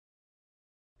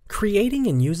Creating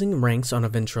and using ranks on a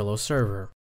Ventrilo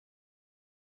server.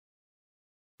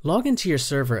 Log into your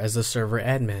server as the server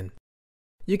admin.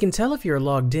 You can tell if you're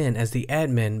logged in as the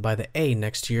admin by the A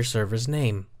next to your server's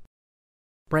name.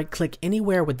 Right-click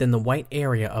anywhere within the white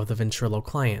area of the Ventrilo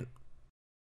client.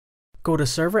 Go to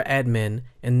Server Admin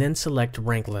and then select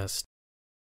Rank List.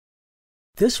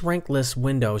 This rank list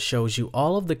window shows you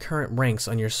all of the current ranks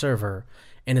on your server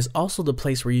and is also the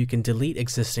place where you can delete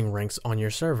existing ranks on your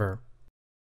server.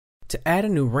 To add a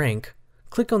new rank,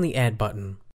 click on the Add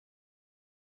button.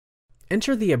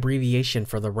 Enter the abbreviation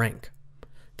for the rank.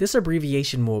 This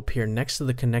abbreviation will appear next to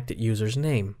the connected user's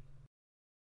name.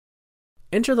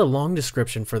 Enter the long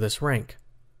description for this rank.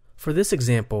 For this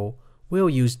example, we'll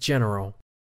use General.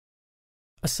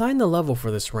 Assign the level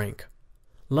for this rank.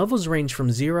 Levels range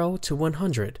from 0 to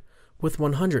 100, with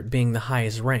 100 being the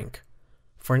highest rank.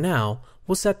 For now,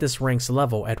 we'll set this rank's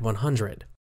level at 100.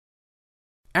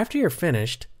 After you're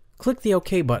finished, click the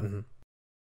OK button.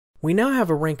 We now have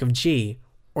a rank of G,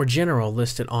 or General,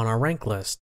 listed on our rank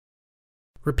list.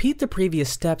 Repeat the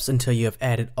previous steps until you have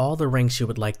added all the ranks you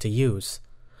would like to use.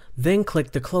 Then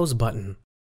click the Close button.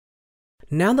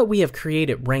 Now that we have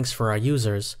created ranks for our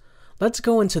users, let's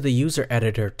go into the user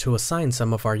editor to assign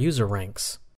some of our user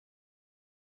ranks.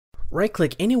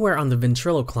 Right-click anywhere on the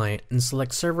Ventrilo client and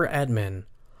select Server Admin,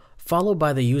 followed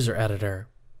by the user editor.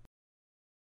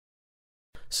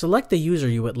 Select the user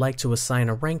you would like to assign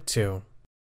a rank to.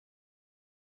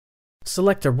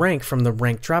 Select a rank from the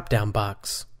Rank drop-down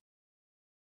box.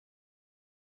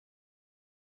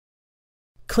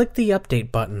 Click the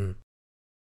Update button.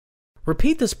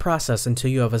 Repeat this process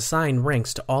until you have assigned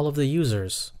ranks to all of the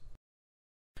users.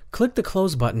 Click the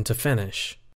Close button to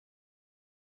finish.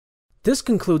 This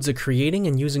concludes the creating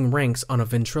and using ranks on a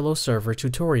Ventrilo server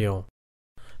tutorial.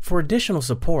 For additional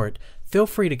support, feel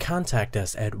free to contact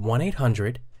us at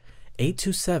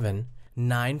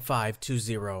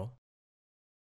 1-800-827-9520.